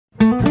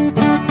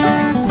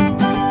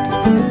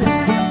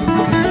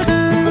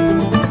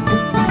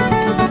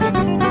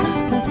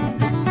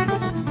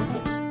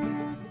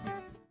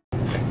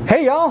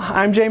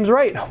I'm James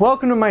Wright.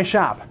 Welcome to my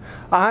shop.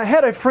 I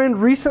had a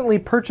friend recently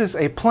purchase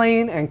a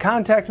plane and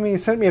contacted me and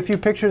sent me a few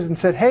pictures and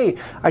said, hey,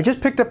 I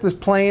just picked up this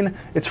plane.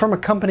 It's from a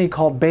company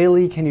called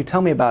Beme. Can you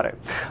tell me about it?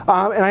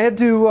 And I had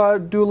to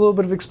do a little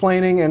bit of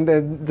explaining, and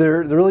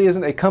there really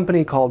isn't a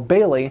company called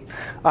Beme.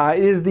 It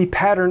is the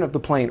pattern of the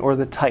plane, or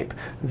the type,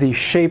 the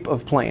shape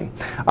of plane.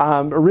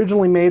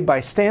 Originally made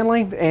by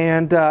Stanley,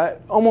 and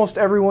almost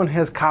everyone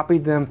has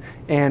copied them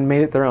and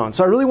made it their own.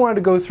 So I really wanted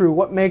to go through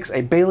what makes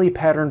a Beme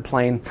pattern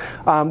plane,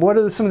 what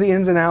are some of the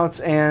ins and outs,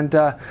 and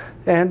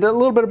a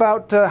little bit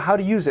about how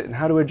to use it and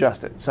how to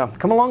adjust it. So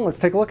come along, let's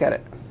take a look at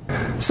it.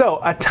 So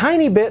a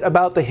tiny bit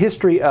about the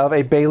history of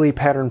a Beme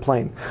pattern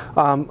plane.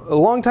 A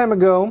long time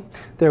ago,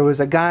 there was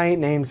a guy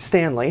named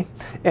Stanley,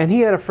 and he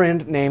had a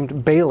friend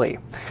named Bailey.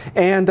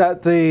 And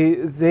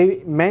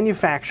they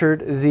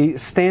manufactured the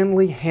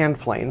Stanley hand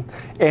plane,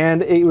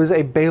 and it was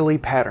a Beme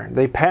pattern.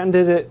 They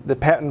patented it. The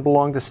patent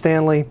belonged to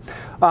Stanley.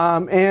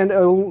 And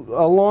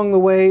along the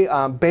way,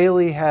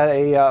 Bailey had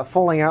a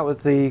falling out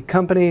with the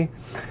company,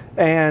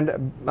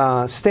 and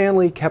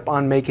Stanley kept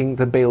on making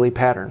the Beme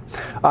pattern.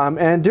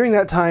 And during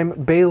that time,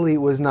 Bailey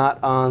was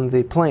not on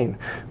the plane.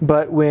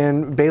 But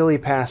when Bailey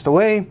passed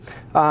away,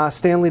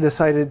 Stanley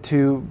decided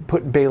to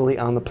put Bailey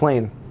on the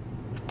plane.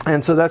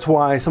 And so that's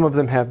why some of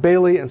them have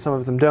Bailey and some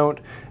of them don't.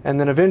 And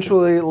then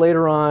eventually,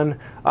 later on,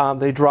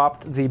 they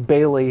dropped the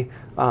Bailey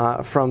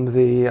from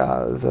the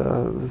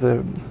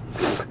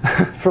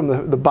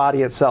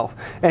body itself.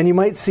 And you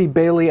might see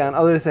Bailey on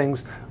other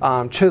things,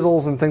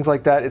 chisels and things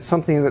like that. It's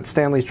something that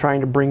Stanley's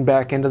trying to bring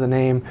back into the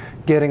name,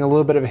 getting a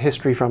little bit of a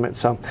history from it.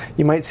 So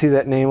you might see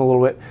that name a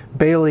little bit.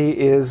 Bailey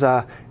is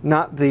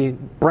not the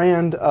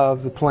brand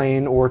of the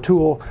plane or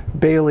tool.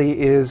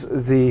 Bailey is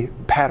the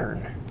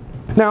pattern.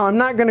 Now, I'm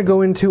not going to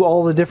go into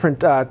all the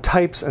different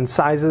types and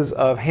sizes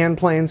of hand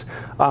planes.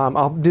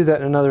 I'll do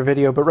that in another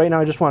video, but right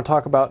now I just want to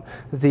talk about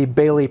the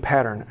Beme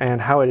pattern and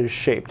how it is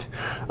shaped.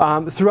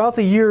 Throughout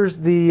the years,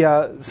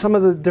 some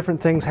of the different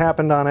things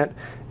happened on it,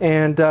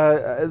 and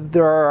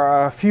there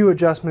are a few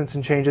adjustments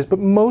and changes, but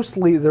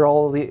mostly they're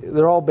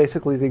all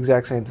basically the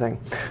exact same thing.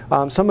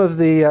 Some of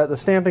the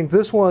stampings,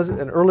 this was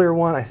an earlier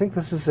one. I think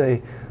this is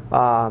a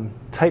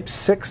type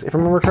 6, if I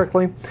remember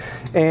correctly.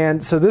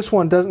 And so this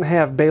one doesn't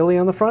have Bailey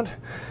on the front,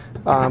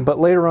 but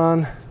later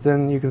on,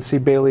 then you can see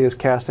Bailey is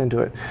cast into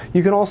it.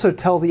 You can also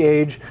tell the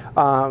age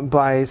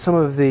by some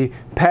of the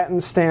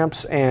patent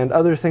stamps and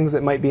other things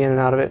that might be in and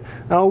out of it.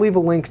 And I'll leave a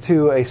link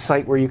to a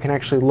site where you can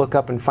actually look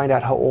up and find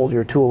out how old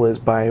your tool is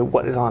by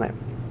what is on it.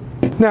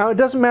 Now, it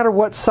doesn't matter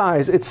what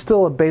size, it's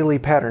still a Beme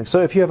pattern.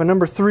 So if you have a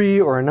number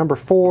 3 or a number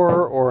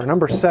 4 or a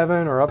number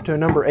 7 or up to a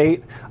number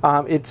 8,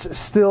 it's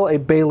still a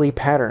Beme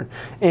pattern.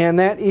 And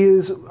that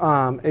is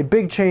a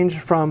big change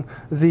from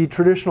the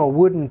traditional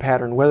wooden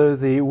pattern, whether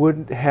the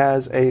wood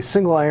has a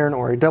single iron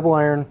or a double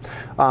iron.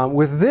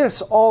 With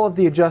this, all of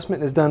the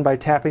adjustment is done by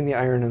tapping the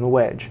iron in the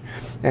wedge.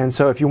 And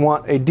so if you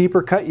want a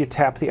deeper cut, you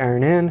tap the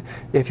iron in.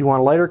 If you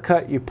want a lighter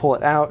cut, you pull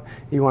it out.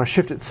 You want to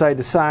shift it side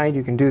to side,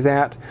 you can do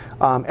that.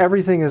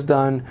 Everything is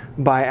done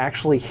by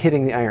actually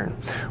hitting the iron.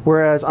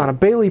 Whereas on a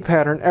Beme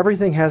pattern,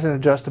 everything has an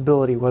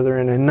adjustability, whether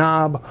in a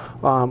knob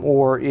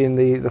or in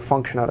the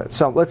function of it.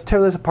 So let's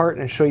tear this apart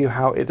and show you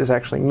how it is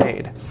actually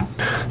made.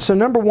 So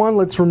number one,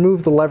 let's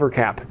remove the lever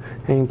cap.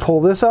 And you can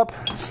pull this up,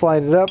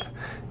 slide it up,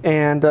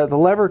 and the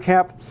lever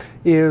cap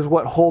is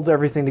what holds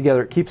everything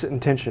together. It keeps it in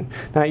tension.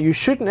 Now, you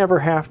shouldn't ever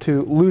have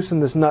to loosen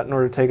this nut in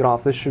order to take it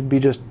off. This should be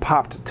just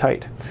popped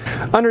tight.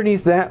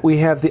 Underneath that, we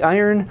have the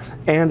iron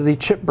and the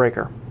chip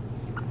breaker.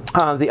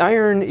 The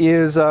iron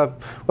is,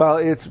 well,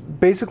 it's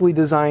basically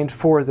designed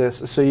for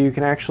this, so you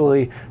can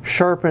actually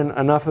sharpen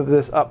enough of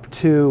this up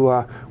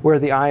to where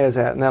the eye is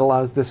at, and that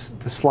allows this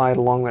to slide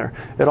along there.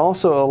 It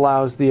also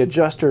allows the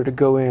adjuster to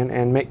go in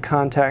and make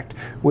contact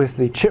with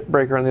the chip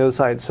breaker on the other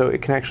side, so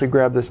it can actually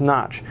grab this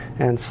notch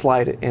and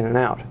slide it in and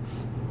out.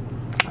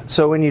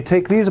 So when you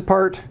take these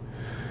apart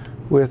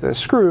with a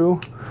screw,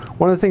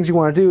 one of the things you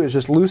want to do is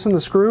just loosen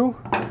the screw,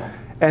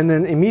 and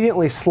then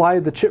immediately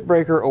slide the chip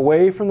breaker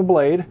away from the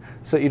blade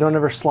so that you don't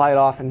ever slide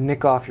off and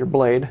nick off your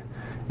blade,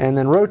 and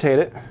then rotate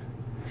it,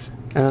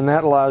 and then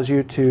that allows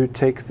you to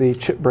take the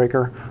chip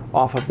breaker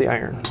off of the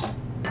iron.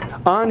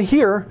 On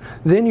here,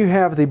 then you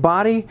have the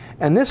body,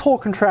 and this whole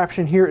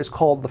contraption here is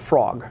called the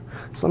frog.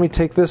 So let me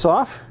take this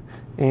off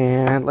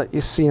and let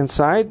you see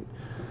inside.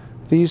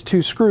 These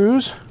two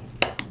screws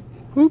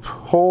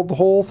hold the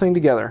whole thing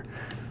together.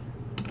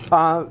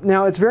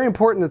 Now, it's very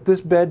important that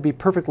this bed be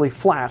perfectly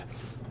flat.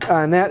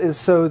 And that is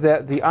so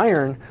that the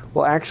iron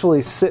will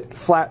actually sit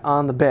flat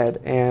on the bed,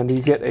 and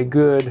you get a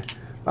good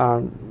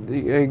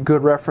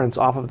reference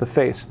off of the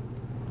face.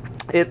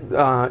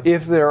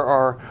 If there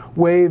are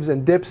waves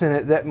and dips in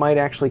it, that might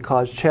actually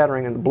cause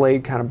chattering, and the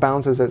blade kind of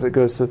bounces as it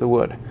goes through the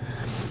wood.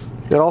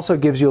 It also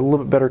gives you a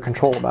little bit better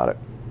control about it.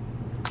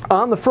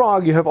 On the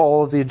frog, you have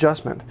all of the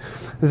adjustment.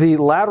 The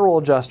lateral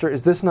adjuster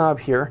is this knob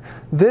here.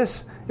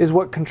 This is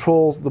what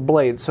controls the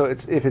blade. So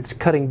if it's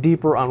cutting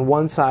deeper on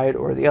one side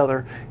or the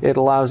other, it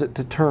allows it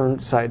to turn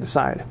side to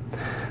side.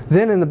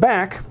 Then in the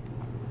back,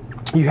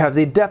 you have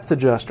the depth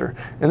adjuster,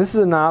 and this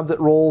is a knob that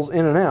rolls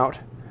in and out,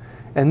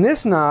 and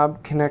this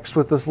knob connects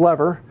with this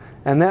lever,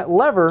 and that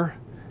lever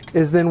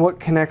is then what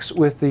connects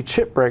with the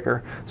chip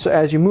breaker. So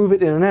as you move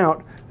it in and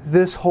out,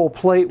 this whole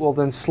plate will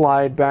then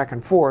slide back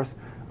and forth,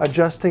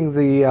 adjusting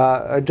the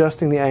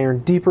iron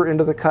deeper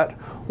into the cut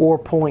or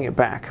pulling it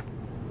back.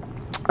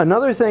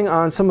 Another thing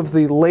on some of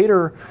the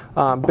later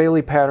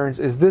Bailey patterns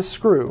is this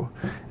screw,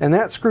 and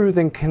that screw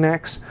then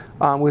connects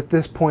with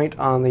this point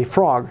on the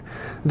frog.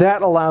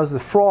 That allows the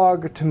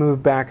frog to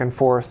move back and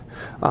forth,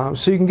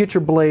 so you can get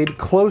your blade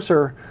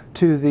closer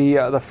to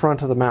the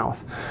front of the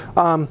mouth.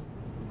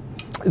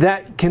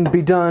 That can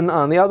be done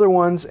on the other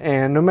ones,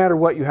 and no matter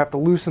what, you have to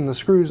loosen the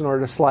screws in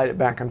order to slide it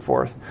back and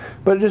forth.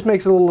 But it just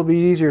makes it a little bit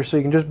easier, so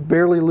you can just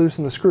barely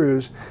loosen the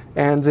screws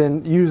and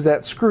then use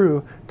that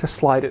screw to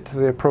slide it to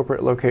the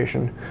appropriate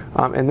location,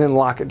 and then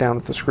lock it down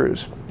with the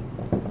screws.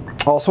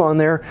 Also on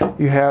there,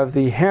 you have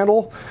the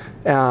handle,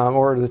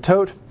 or the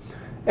tote.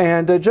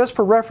 And just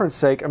for reference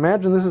sake,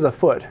 imagine this is a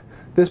foot.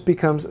 This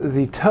becomes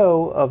the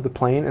toe of the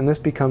plane, and this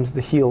becomes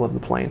the heel of the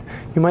plane.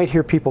 You might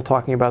hear people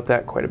talking about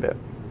that quite a bit.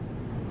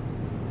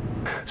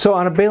 So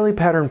on a Bailey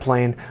pattern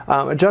plane,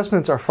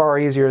 adjustments are far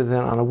easier than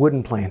on a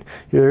wooden plane.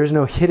 There is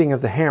no hitting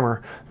of the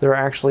hammer. There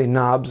are actually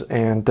knobs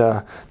and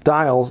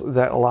dials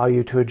that allow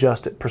you to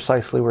adjust it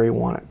precisely where you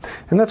want it.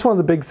 And that's one of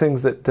the big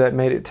things that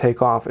made it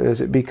take off,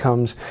 is it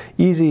becomes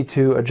easy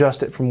to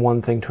adjust it from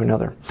one thing to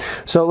another.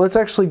 So let's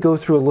actually go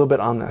through a little bit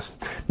on this.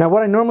 Now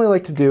what I normally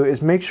like to do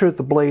is make sure that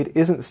the blade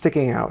isn't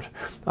sticking out.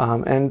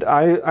 And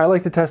I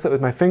like to test that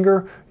with my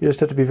finger. You just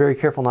have to be very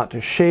careful not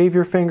to shave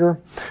your finger.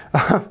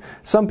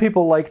 Some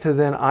people like to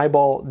then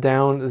eyeball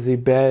down the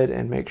bed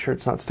and make sure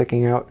it's not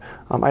sticking out.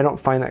 I don't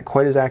find that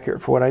quite as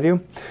accurate for what I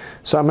do.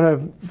 So I'm going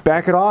to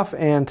back it off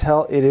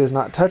until it is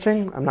not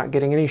touching. I'm not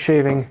getting any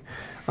shaving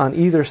on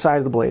either side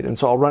of the blade. And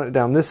so I'll run it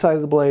down this side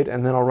of the blade,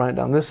 and then I'll run it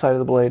down this side of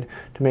the blade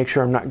to make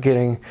sure I'm not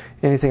getting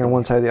anything on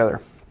one side or the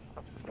other.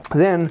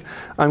 Then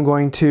I'm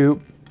going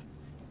to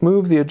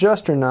move the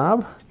adjuster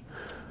knob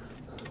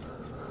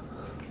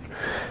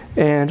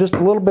and just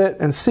a little bit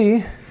and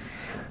see.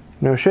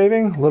 No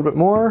shaving, a little bit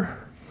more.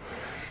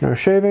 No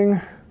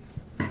shaving.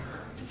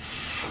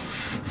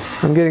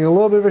 I'm getting a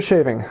little bit of a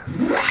shaving.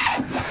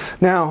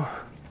 Now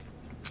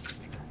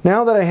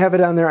that I have it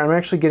down there, I'm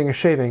actually getting a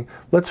shaving.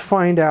 Let's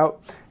find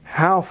out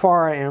how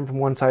far I am from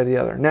one side to the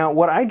other. Now,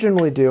 what I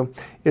generally do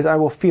is I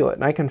will feel it.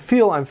 And I can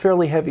feel I'm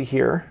fairly heavy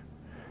here,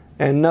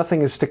 and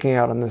nothing is sticking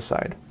out on this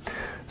side.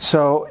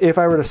 So if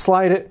I were to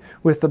slide it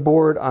with the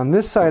board on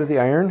this side of the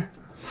iron,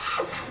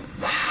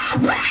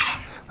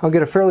 I'll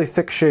get a fairly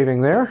thick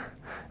shaving there.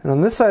 And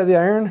on this side of the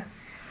iron,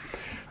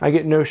 I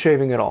get no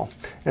shaving at all.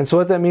 And so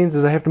what that means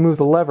is I have to move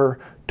the lever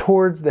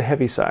towards the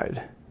heavy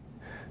side.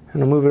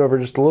 And I'll move it over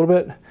just a little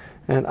bit,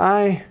 and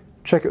I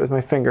check it with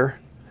my finger.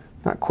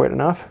 Not quite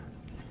enough.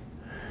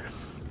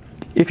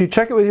 If you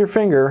check it with your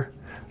finger,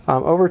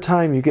 over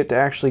time you get to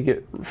actually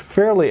get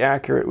fairly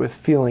accurate with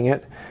feeling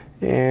it,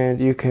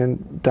 and you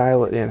can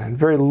dial it in. And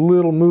very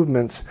little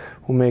movements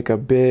will make a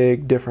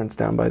big difference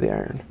down by the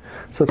iron.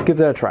 So let's give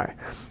that a try.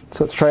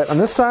 So let's try it on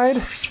this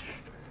side.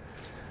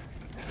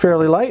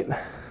 Fairly light.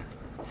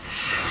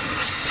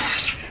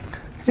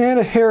 And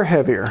a hair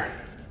heavier.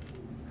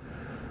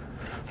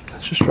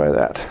 Let's just try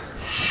that.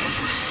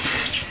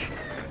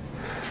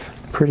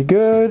 Pretty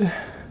good.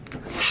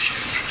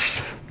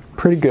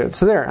 Pretty good.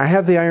 So there, I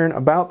have the iron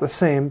about the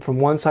same from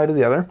one side to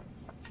the other.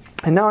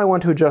 And now I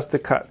want to adjust the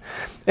cut.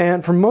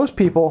 And for most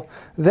people,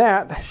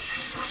 that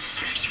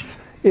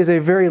is a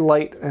very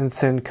light and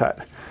thin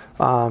cut.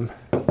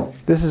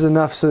 This is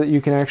enough so that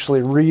you can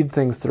actually read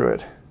things through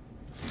it.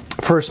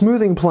 For a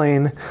smoothing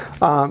plane,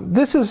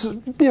 this is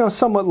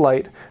somewhat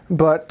light,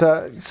 but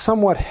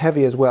somewhat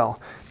heavy as well.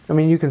 I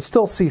mean, you can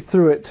still see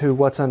through it to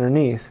what's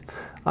underneath,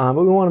 but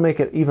we want to make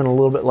it even a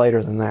little bit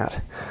lighter than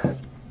that.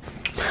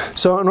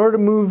 So in order to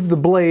move the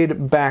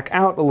blade back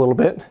out a little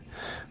bit,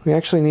 we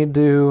actually need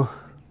to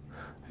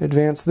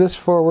advance this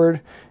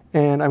forward,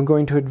 and I'm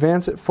going to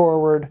advance it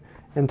forward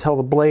until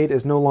the blade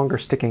is no longer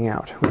sticking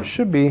out, which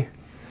should be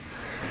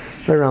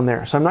right around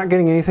there. So I'm not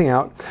getting anything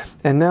out.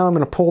 And now I'm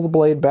going to pull the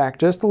blade back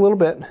just a little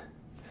bit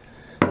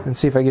and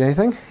see if I get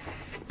anything.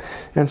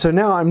 And so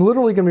now I'm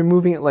literally going to be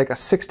moving it like a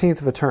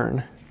 1/16 of a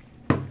turn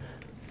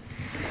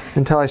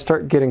until I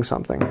start getting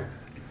something.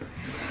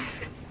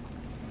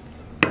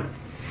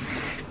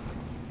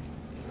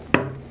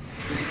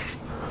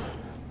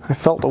 I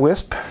felt a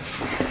wisp.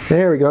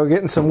 There we go,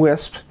 getting some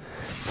wisp.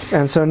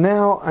 And so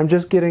now I'm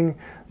just getting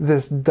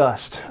this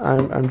dust.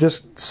 I'm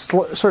just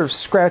sort of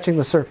scratching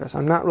the surface.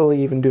 I'm not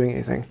really even doing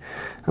anything.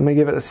 I'm going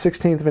to give it a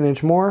 1/16 of an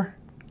inch more,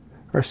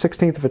 or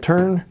 1/16 of a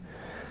turn.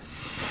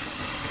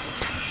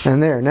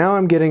 And there, now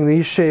I'm getting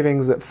these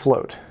shavings that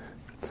float.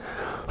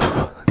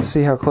 Let's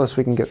see how close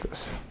we can get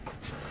this.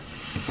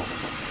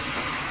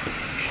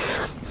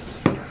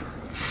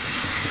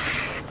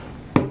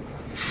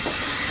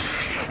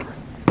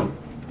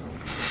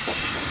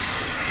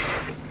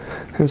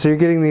 And so you're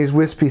getting these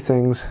wispy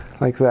things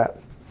like that.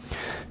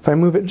 If I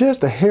move it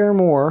just a hair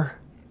more,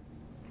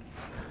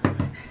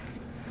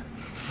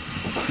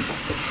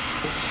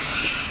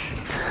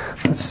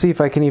 Let's see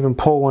if I can even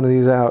pull one of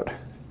these out.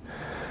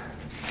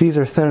 These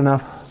are thin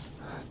enough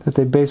that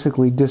they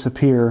basically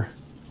disappear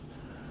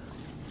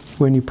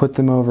when you put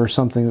them over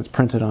something that's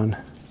printed on.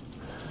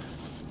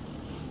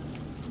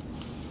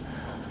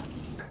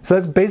 So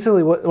that's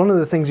basically one of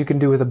the things you can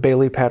do with a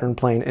Bailey pattern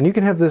plane. And you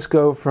can have this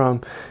go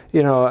from,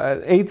 you know,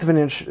 an 1/8 of an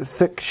inch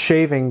thick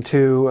shaving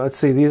to, let's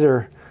see, these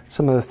are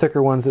some of the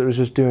thicker ones that it was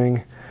just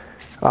doing,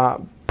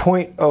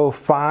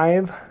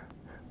 0.05,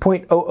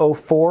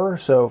 0.004,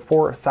 so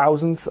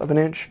 4/1000th of an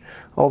inch,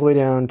 all the way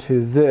down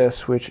to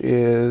this, which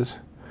is,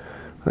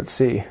 let's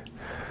see,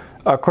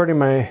 according to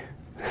my,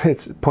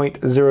 it's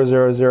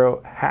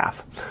 0.000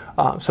 half.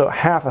 So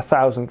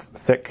 1/1000th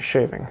thick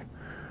shaving.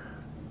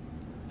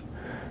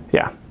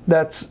 Yeah,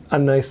 that's a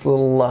nice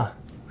little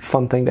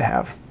fun thing to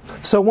have.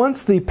 So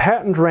once the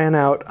patent ran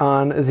out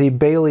on the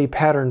Bailey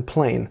pattern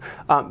plane,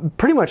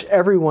 pretty much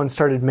everyone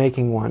started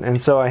making one. And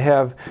so I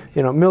have,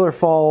 you know, Miller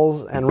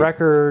Falls and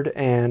Record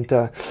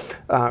and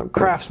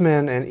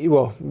Craftsman, and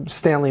well,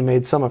 Stanley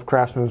made some of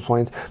Craftsman's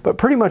planes, but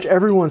pretty much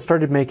everyone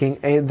started making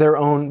their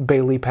own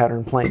Bailey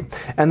pattern plane.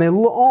 And they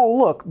all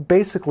look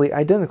basically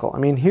identical. I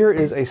mean, here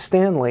is a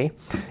Stanley,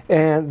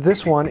 and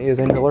this one is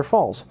a Miller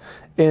Falls.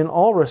 In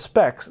all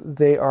respects,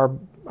 they are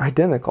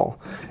identical,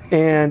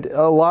 and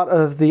a lot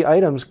of the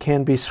items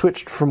can be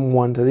switched from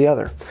one to the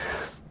other.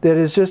 That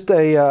is just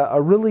a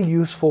really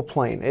useful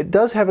plane. It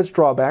does have its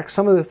drawbacks.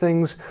 Some of the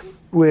things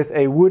with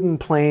a wooden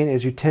plane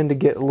is you tend to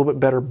get a little bit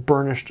better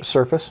burnished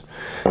surface,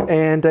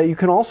 and you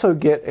can also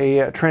get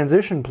a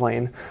transition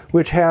plane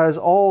which has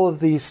all of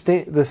the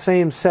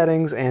same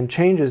settings and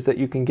changes that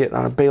you can get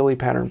on a Bailey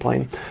pattern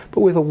plane, but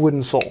with a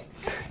wooden sole.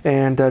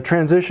 And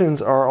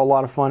transitions are a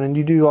lot of fun, and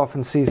you do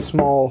often see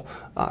small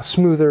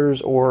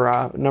smoothers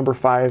or number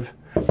 5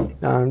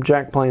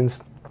 jack planes,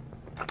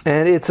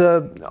 and it's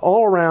a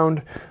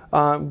all-around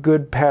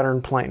good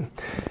pattern plane.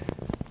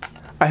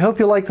 I hope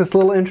you like this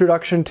little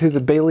introduction to the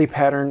Bailey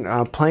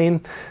pattern plane.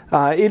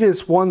 It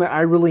is one that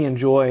I really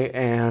enjoy,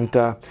 and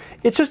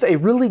it's just a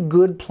really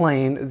good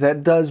plane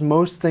that does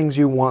most things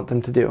you want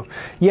them to do.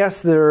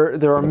 Yes,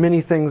 there are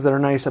many things that are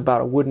nice about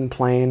a wooden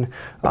plane,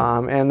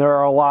 and there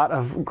are a lot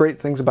of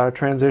great things about a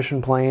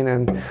transition plane,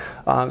 and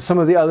some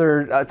of the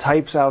other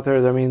types out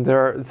there. I mean,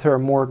 there are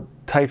more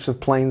types of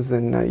planes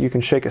than you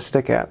can shake a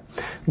stick at.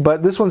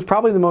 But this one's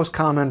probably the most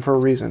common for a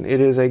reason. It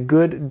is a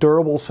good,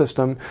 durable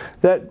system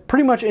that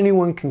pretty much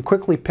anyone can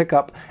quickly pick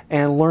up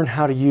and learn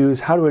how to use,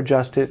 how to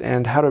adjust it,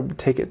 and how to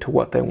take it to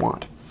what they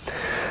want.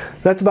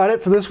 That's about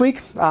it for this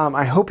week.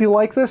 I hope you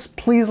like this.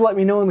 Please let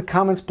me know in the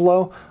comments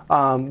below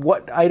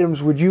what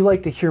items would you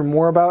like to hear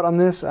more about on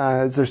this.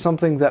 Is there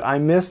something that I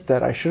missed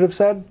that I should have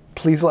said?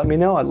 Please let me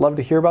know. I'd love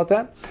to hear about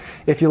that.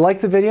 If you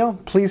like the video,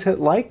 please hit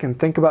like and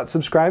think about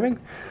subscribing.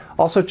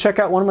 Also, check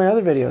out one of my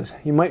other videos.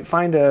 You might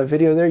find a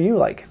video there you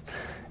like.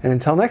 And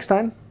until next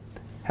time,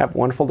 have a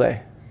wonderful day.